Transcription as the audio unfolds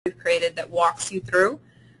created that walks you through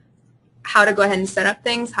how to go ahead and set up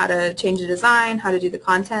things, how to change the design, how to do the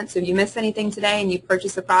content. So if you miss anything today and you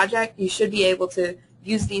purchase a project, you should be able to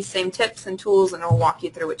use these same tips and tools, and it'll walk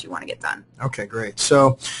you through what you want to get done. Okay, great.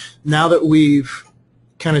 So now that we've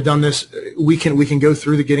kind of done this, we can go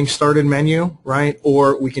through the getting started menu, right?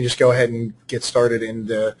 Or we can just go ahead and get started in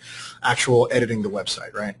the actual editing the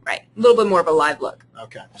website, right? Right. A little bit more of a live look.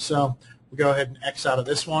 Okay. So we'll go ahead and X out of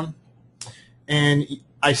this one. And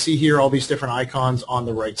I see here all these different icons on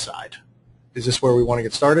the right side. Is this where we want to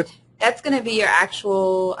get started? That's going to be your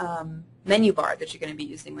actual menu bar that you're going to be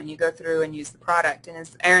using when you go through and use the product. And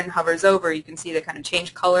as Aaron hovers over, you can see they kind of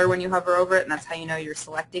change color when you hover over it, and that's how you know you're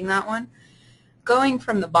selecting that one. Going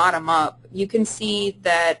from the bottom up, you can see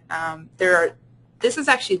that this is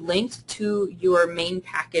actually linked to your main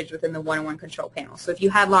package within the one-on-one control panel. So if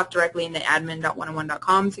you had logged directly into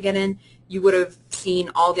admin.oneonone.com to get in, you would have seen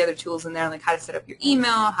all the other tools in there, like how to set up your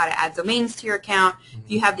email, how to add domains to your account. If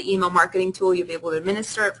you have the email marketing tool, you'll be able to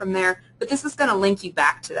administer it from there. But this is going to link you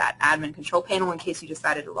back to that admin control panel in case you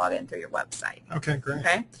decided to log in through your website. Okay, great.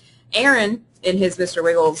 Okay. Aaron, in his Mr.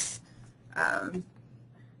 Wiggles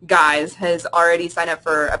guys, has already signed up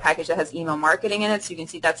for a package that has email marketing in it, so you can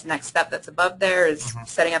see that's the next step that's above there is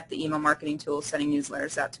setting up the email marketing tools, sending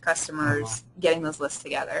newsletters out to customers, getting those lists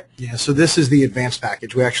together. Yeah, so this is the advanced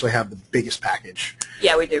package. We actually have the biggest package.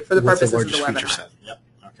 Yeah, we do, for the purposes of the largest feature webinar. set. Yep.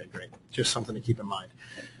 Okay, great. Just something to keep in mind.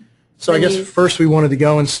 So I guess first we wanted to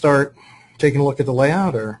go and start taking a look at the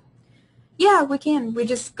layout, or? Yeah, we can. We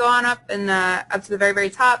just go on up and up to the very, very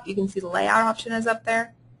top. You can see the layout option is up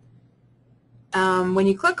there. When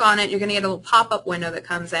you click on it, you're going to get a little pop-up window that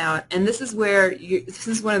comes out, and this is where this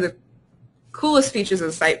is one of the coolest features of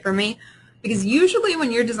the site for me, because usually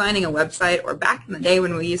when you're designing a website, or back in the day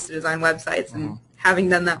when we used to design websites, and having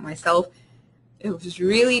done that myself, it was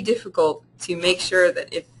really difficult to make sure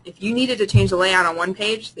that if you needed to change the layout on one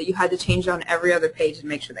page, that you had to change it on every other page and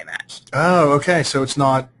make sure they matched. Oh, okay. So it's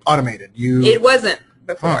not automated. It wasn't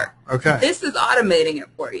before. Oh, okay. This is automating it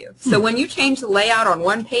for you. So when you change the layout on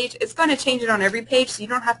one page, it's going to change it on every page, so you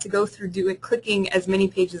don't have to go through clicking as many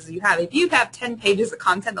pages as you have. If you have 10 pages of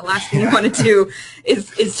content, the last thing you want to do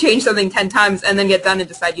is change something 10 times and then get done and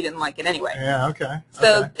decide you didn't like it anyway. Yeah, okay.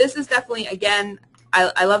 So this is definitely, again,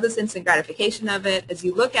 I love this instant gratification of it. As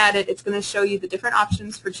you look at it, it's going to show you the different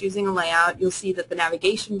options for choosing a layout. You'll see that the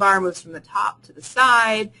navigation bar moves from the top to the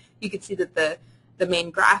side. You can see that the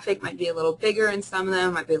main graphic might be a little bigger in some of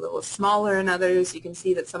them, might be a little smaller in others. You can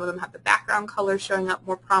see that some of them have the background color showing up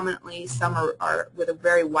more prominently. Some are with a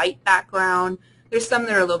very white background. There's some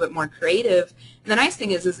that are a little bit more creative. And the nice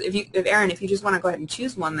thing is if Aaron, if you just want to go ahead and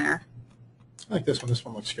choose one there. I like this one. This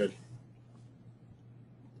one looks good.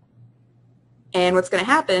 And what's going to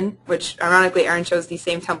happen, which ironically Aaron chose the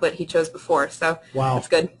same template he chose before, so that's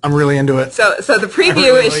good. I'm really into it. So the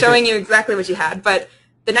preview is showing you exactly what you had, but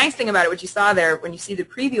the nice thing about it, what you saw there, when you see the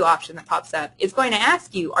preview option that pops up, it's going to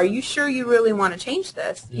ask you, are you sure you really want to change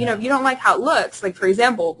this? Yeah. You know, if you don't like how it looks, like for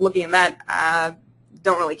example, looking at that,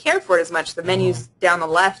 don't really care for it as much, the menu's down the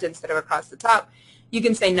left instead of across the top, you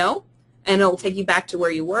can say no, and it'll take you back to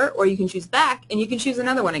where you were, or you can choose back, and you can choose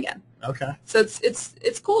another one again. Okay. So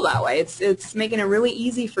it's cool that way. It's making it really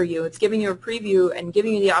easy for you. It's giving you a preview and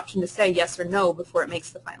giving you the option to say yes or no before it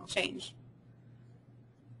makes the final change.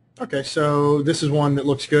 Okay, so this is one that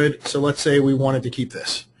looks good. So let's say we wanted to keep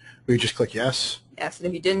this. We just click yes. Yes, and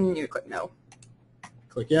if you didn't, you click no.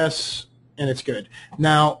 Click yes, and it's good.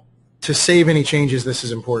 Now, to save any changes, this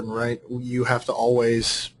is important, right? You have to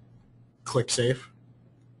always click save.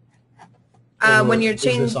 When you're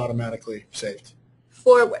changing, is this automatically saved?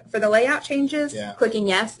 For the layout changes, yeah. Clicking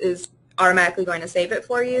yes is automatically going to save it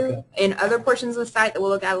for you. Okay. In other portions of the site that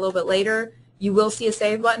we'll look at a little bit later, you will see a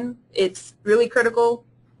save button. It's really critical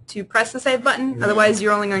to press the save button. Yeah. Otherwise,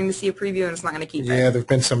 you're only going to see a preview and it's not going to keep it. Yeah, there have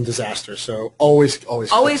been some disasters, so always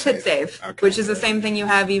hit save, okay, which is the same thing you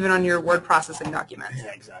have even on your word processing documents.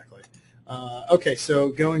 Yeah, exactly. Okay, so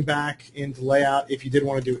going back into layout, if you did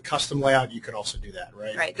want to do a custom layout, you could also do that,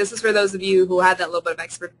 right? Right. This is for those of you who had that little bit of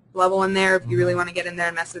expert level in there. If you really want to get in there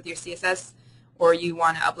and mess with your CSS, or you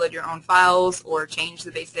want to upload your own files or change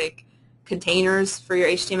the basic containers for your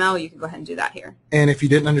HTML, you can go ahead and do that here. And if you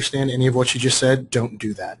didn't understand any of what you just said, don't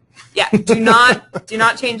do that. Yeah, do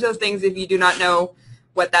not change those things if you do not know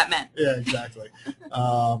what that meant. Yeah, exactly.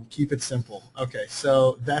 Keep it simple. Okay,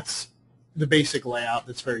 so that's the basic layout.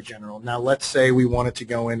 That's very general. Now let's say we wanted to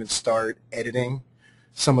go in and start editing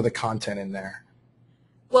some of the content in there.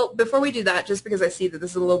 Well, before we do that, just because I see that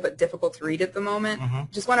this is a little bit difficult to read at the moment,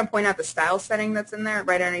 just want to point out the style setting that's in there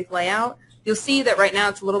right underneath layout. You'll see that right now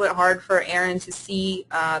it's a little bit hard for Aaron to see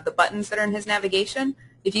the buttons that are in his navigation.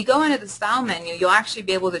 If you go into the style menu, you'll actually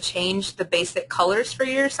be able to change the basic colors for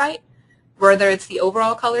your site, whether it's the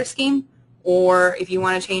overall color scheme, or if you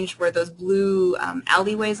want to change where those blue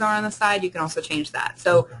alleyways are on the side, you can also change that.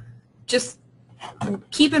 So just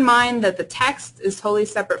keep in mind that the text is totally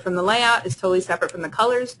separate from the layout, is totally separate from the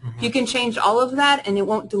colors. You can change all of that, and it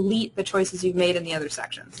won't delete the choices you've made in the other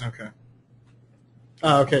sections. Okay.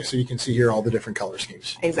 Okay, so you can see here all the different color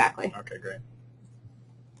schemes. Exactly. Okay, great.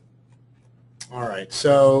 All right,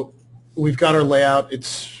 so we've got our layout.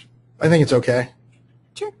 I think it's okay.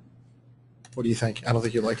 Sure. What do you think? I don't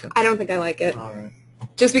think you like it. I don't think I like it. All right.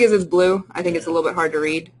 Just because it's blue, I think it's a little bit hard to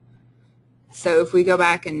read. So if we go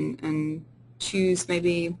back and choose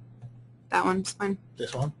maybe that one's fine.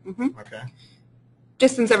 This one? Mm-hmm. Okay.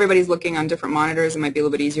 Just since everybody's looking on different monitors, it might be a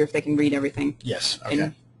little bit easier if they can read everything. Yes,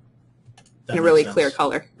 okay. In a really clear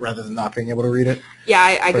color. Rather than not being able to read it? Yeah,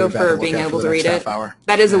 I go for being able to read it.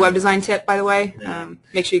 That is a web design tip, by the way. Yeah.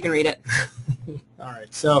 Make sure you can read it. All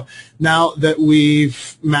right, so now that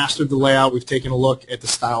we've mastered the layout, we've taken a look at the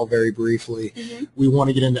style very briefly, we want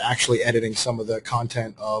to get into actually editing some of the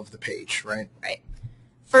content of the page, right? Right.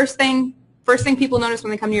 First thing people notice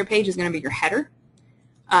when they come to your page is going to be your header.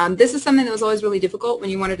 This is something that was always really difficult when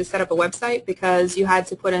you wanted to set up a website because you had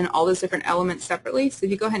to put in all those different elements separately. So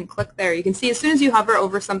if you go ahead and click there, you can see as soon as you hover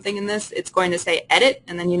over something in this, it's going to say edit,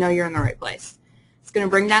 and then you know you're in the right place. It's going to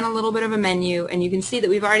bring down a little bit of a menu, and you can see that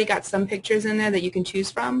we've already got some pictures in there that you can choose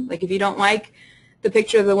from. Like if you don't like the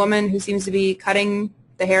picture of the woman who seems to be cutting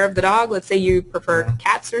the hair of the dog, let's say you prefer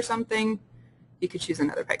cats or something, you could choose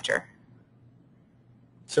another picture.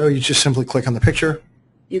 So you just simply click on the picture.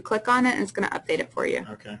 You click on it, and it's going to update it for you.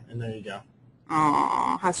 Okay, and there you go.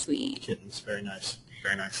 Aw, how sweet. Kittens, very nice,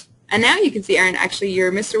 very nice. And now you can see, Aaron, actually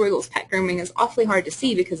your Mr. Wiggles pet grooming is awfully hard to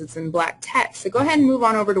see because it's in black text. So go ahead and move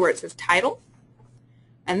on over to where it says title.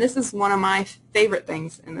 And this is one of my favorite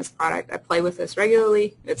things in this product. I play with this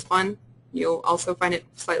regularly. It's fun. You'll also find it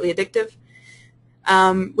slightly addictive.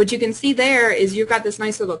 What you can see there is you've got this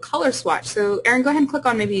nice little color swatch. So, Aaron, go ahead and click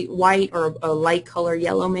on maybe white or a light color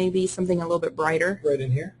yellow maybe, something a little bit brighter. Right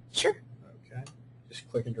in here? Sure. Okay. Just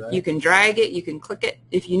click and drag. You can drag it. You can click it.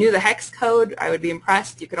 If you knew the hex code, I would be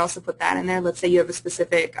impressed. You could also put that in there. Let's say you have a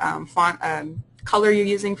specific font color you're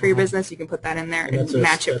using for your business. You can put that in there and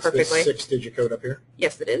match it perfectly. That's the 6-digit code up here?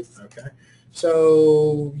 Yes, it is. Okay.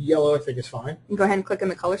 So yellow I think is fine. You can go ahead and click on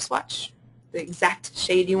the color swatch, the exact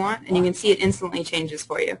shade you want, and you can see it instantly changes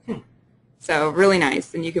for you. So really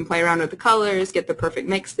nice. And you can play around with the colors, get the perfect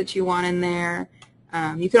mix that you want in there.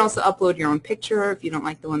 You can also upload your own picture if you don't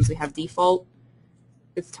like the ones we have default.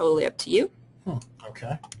 It's totally up to you.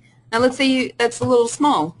 Okay. Now let's say that's a little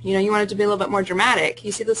small. You know, you want it to be a little bit more dramatic.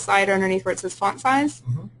 You see the slider underneath where it says font size?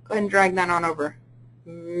 Go ahead and drag that on over.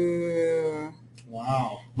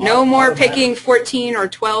 Wow. No more picking 14 or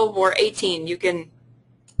 12 or 18. You can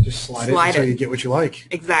just slide it until you get what you like.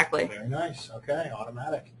 Exactly. Very nice. Okay,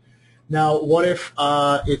 automatic. Now, what if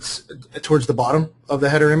it's towards the bottom of the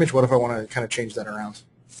header image? What if I want to kind of change that around?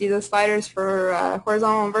 See those sliders for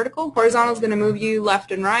horizontal and vertical? Horizontal is going to move you left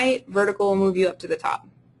and right. Vertical will move you up to the top.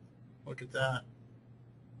 Look at that.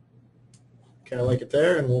 Okay, I like it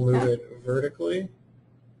there, and we'll move it vertically.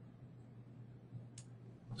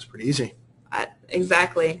 It's pretty easy.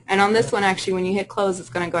 Exactly. And on this one, actually, when you hit close, it's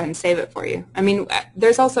going to go ahead and save it for you. I mean,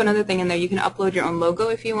 there's also another thing in there. You can upload your own logo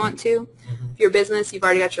if you want to. If your business, you've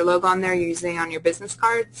already got your logo on there, you're using it on your business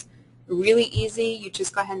cards. Really easy. You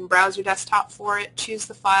just go ahead and browse your desktop for it, choose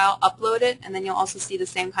the file, upload it, and then you'll also see the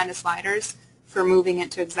same kind of sliders for moving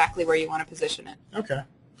it to exactly where you want to position it. Okay.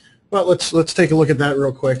 Well, let's take a look at that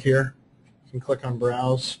real quick here. You can click on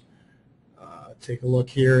Browse. Take a look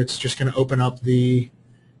here. It's just going to open up the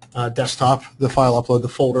desktop, the file upload, the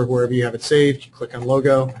folder, wherever you have it saved. You click on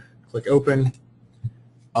Logo, click Open,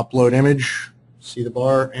 Upload Image, see the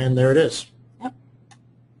bar, and there it is. Yep.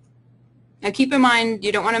 Now keep in mind,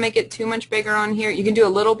 you don't want to make it too much bigger on here. You can do a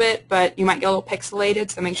little bit, but you might get a little pixelated,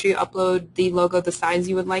 so make sure you upload the logo the size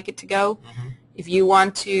you would like it to go. If you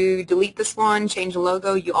want to delete this one, change the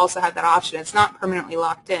logo, you also have that option. It's not permanently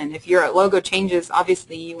locked in. If your logo changes,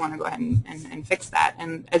 obviously you want to go ahead and fix that.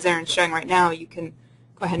 And as Aaron's showing right now, you can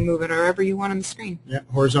go ahead and move it wherever you want on the screen. Yeah,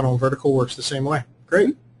 horizontal and vertical works the same way.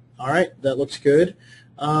 Great. All right, that looks good.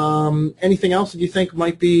 Anything else that you think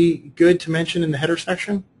might be good to mention in the header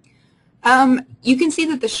section? You can see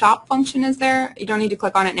that the shop function is there. You don't need to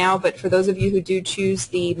click on it now, but for those of you who do choose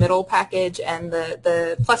the middle package and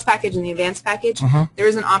the plus package and the advanced package, there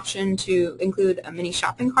is an option to include a mini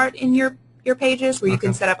shopping cart in your pages where you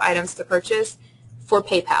can set up items to purchase for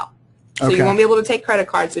PayPal. So you won't be able to take credit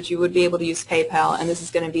cards, but you would be able to use PayPal, and this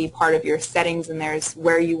is going to be part of your settings, and there's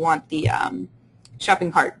where you want the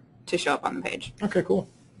shopping cart to show up on the page. Okay, cool.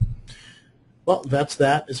 Well, that's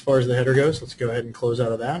that as far as the header goes. Let's go ahead and close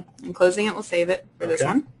out of that. And closing it, we'll save it for this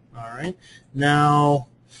one. All right. Now,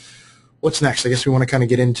 what's next? I guess we want to kind of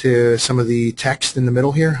get into some of the text in the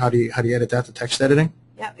middle here. How do you edit that, the text editing?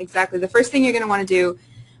 Yeah, exactly. The first thing you're going to want to do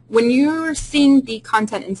when you're seeing the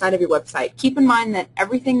content inside of your website, keep in mind that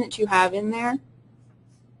everything that you have in there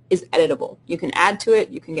is editable. You can add to it,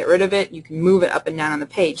 you can get rid of it, you can move it up and down on the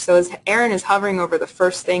page. So as Aaron is hovering over the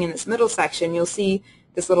first thing in this middle section, you'll see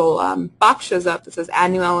this little box shows up that says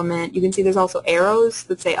add new element. You can see there's also arrows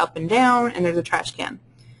that say up and down, and there's a trash can.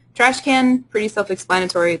 Trash can, pretty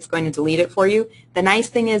self-explanatory. It's going to delete it for you. The nice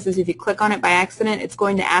thing is if you click on it by accident, it's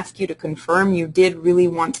going to ask you to confirm you did really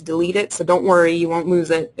want to delete it. So don't worry, you won't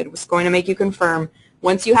lose it. It was going to make you confirm.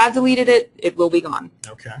 Once you have deleted it, it will be gone.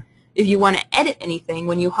 Okay. If you want to edit anything,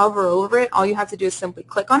 when you hover over it, all you have to do is simply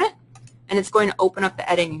click on it, and it's going to open up the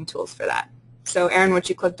editing tools for that. So Aaron, what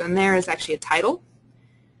you clicked on there is actually a title,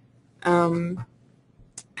 a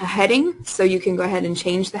heading, so you can go ahead and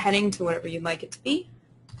change the heading to whatever you'd like it to be.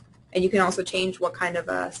 And you can also change what kind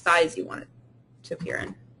of size you want it to appear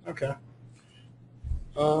in. Okay.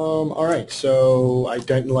 All right, so I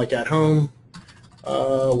don't like at home.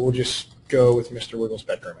 We'll just go with Mr. Wiggles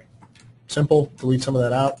Pet Grooming. Simple. Delete some of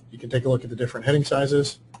that out. You can take a look at the different heading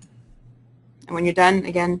sizes. And when you're done,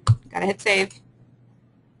 again, gotta hit save.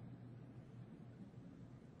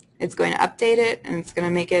 It's going to update it, and it's going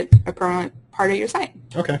to make it a permanent part of your site.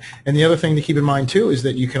 Okay. And the other thing to keep in mind, too, is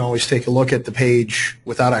that you can always take a look at the page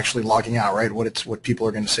without actually logging out, right? What people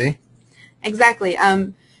are going to see? Exactly.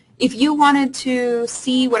 If you wanted to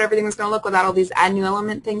see what everything was going to look without all these add new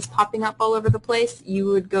element things popping up all over the place, you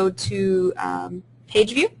would go to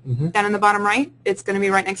page view down in the bottom right. It's going to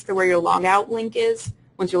be right next to where your log out link is.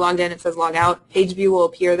 Once you're logged in, it says log out. Page view will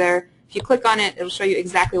appear there. If you click on it, it'll show you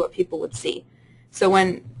exactly what people would see. So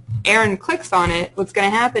when Aaron clicks on it, what's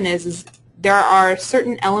going to happen is there are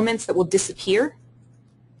certain elements that will disappear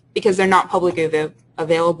because they're not publicly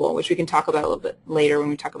available, which we can talk about a little bit later when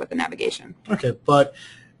we talk about the navigation. Okay, but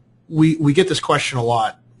we get this question a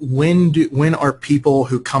lot. When are people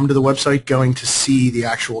who come to the website going to see the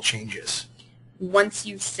actual changes? Once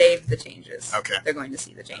you save the changes, okay, they're going to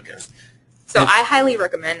see the changes. Okay. So I highly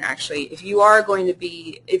recommend, actually, if you are going to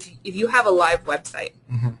be, if you have a live website,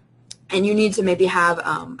 and you need to maybe have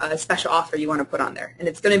a special offer you want to put on there. And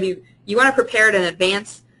it's going to be, you want to prepare it in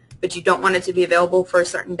advance, but you don't want it to be available for a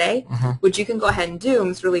certain day, which you can go ahead and do. And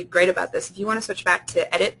what's really great about this, if you want to switch back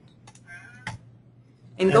to edit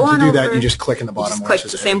and go on over. To do that, you just click in the bottom. Just click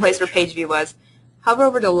the same place where page view was. Hover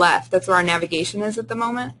over to the left. That's where our navigation is at the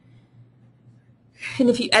moment. And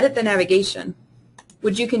if you edit the navigation,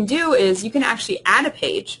 what you can do is you can actually add a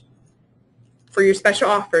page for your special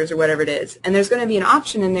offers or whatever it is. And there's going to be an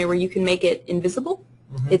option in there where you can make it invisible.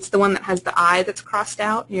 It's the one that has the eye that's crossed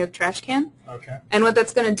out near the trash can. Okay. And what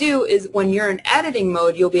that's going to do is when you're in editing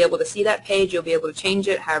mode, you'll be able to see that page. You'll be able to change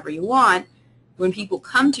it however you want. When people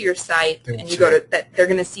come to your site and you go to that, they're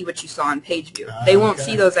going to see what you saw on page view. They won't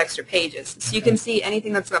see those extra pages. So you can see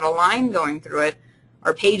anything that's got a line going through it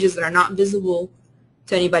are pages that are not visible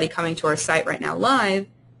to anybody coming to our site right now live,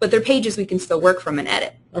 but they're pages we can still work from and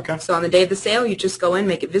edit. Okay. So on the day of the sale, you just go in,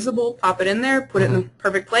 make it visible, pop it in there, put it in the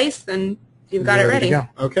perfect place, and you've got it ready. Go.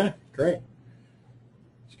 Okay, great.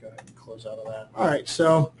 Let's go ahead and close out of that. All right,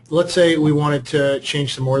 so let's say we wanted to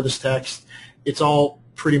change some more of this text. It's all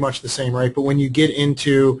pretty much the same, right? But when you get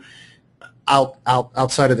into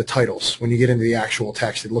outside of the titles, when you get into the actual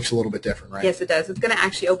text, it looks a little bit different, right? Yes, it does. It's going to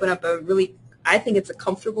actually open up a really, I think it's a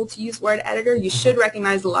comfortable to use word editor. You should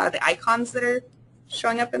recognize a lot of the icons that are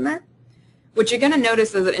showing up in there. What you're going to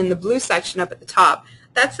notice is that in the blue section up at the top,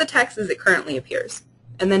 that's the text as it currently appears.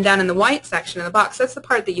 And then down in the white section in the box, that's the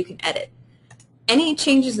part that you can edit. Any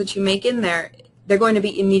changes that you make in there, they're going to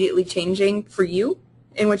be immediately changing for you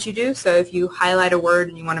in what you do. So if you highlight a word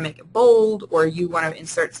and you want to make it bold, or you want to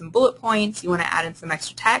insert some bullet points, you want to add in some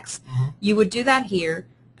extra text, you would do that here.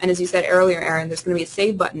 And as you said earlier, Aaron, there's going to be a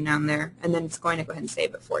save button down there, and then it's going to go ahead and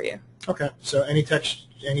save it for you. Okay. So any text,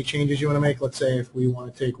 any changes you want to make, let's say if we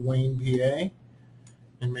want to take Wayne, PA,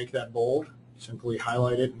 and make that bold, simply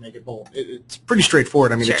highlight it and make it bold. It's pretty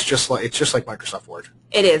straightforward. I mean, it's just like Microsoft Word.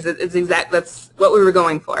 It is. It's exact. That's what we were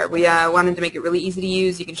going for. We wanted to make it really easy to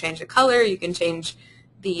use. You can change the color. You can change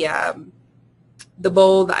the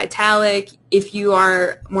bold, the italic. If you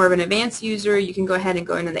are more of an advanced user, you can go ahead and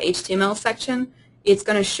go into the HTML section. It's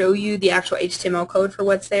going to show you the actual HTML code for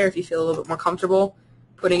what's there. If you feel a little bit more comfortable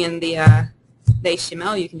putting in the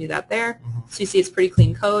HTML, you can do that there. So you see it's pretty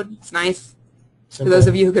clean code. It's nice. Simple. For those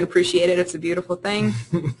of you who can appreciate it, it's a beautiful thing.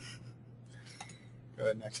 Go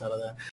ahead, next out of that.